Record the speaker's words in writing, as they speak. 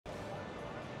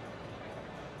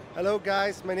Hello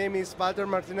guys, my name is Walter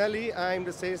Martinelli. I'm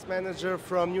the sales manager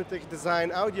from Newtec Design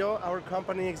Audio. Our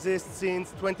company exists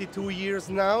since 22 years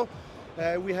now.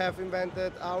 We have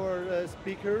invented our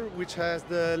speaker, which has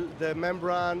the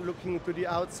membrane looking to the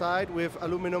outside with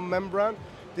aluminum membrane.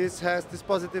 This has this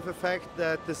positive effect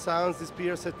that the sound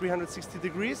disappears at 360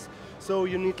 degrees, so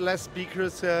you need less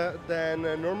speakers than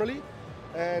normally.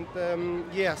 And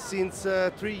yeah, since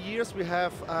 3 years we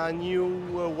have a new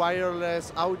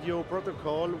wireless audio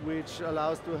protocol which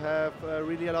allows to have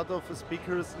really a lot of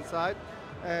speakers inside.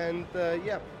 And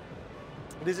yeah,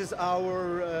 this is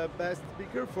our best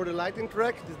speaker for the lighting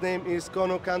track. His name is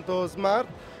CONO Canto Smart,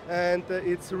 and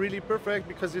it's really perfect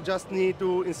because you just need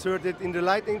to insert it in the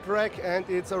lighting track and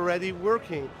it's already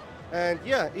working. And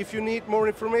yeah, if you need more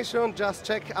information, just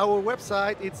check our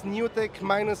website. It's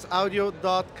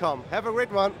newtec-audio.com. Have a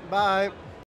great one. Bye.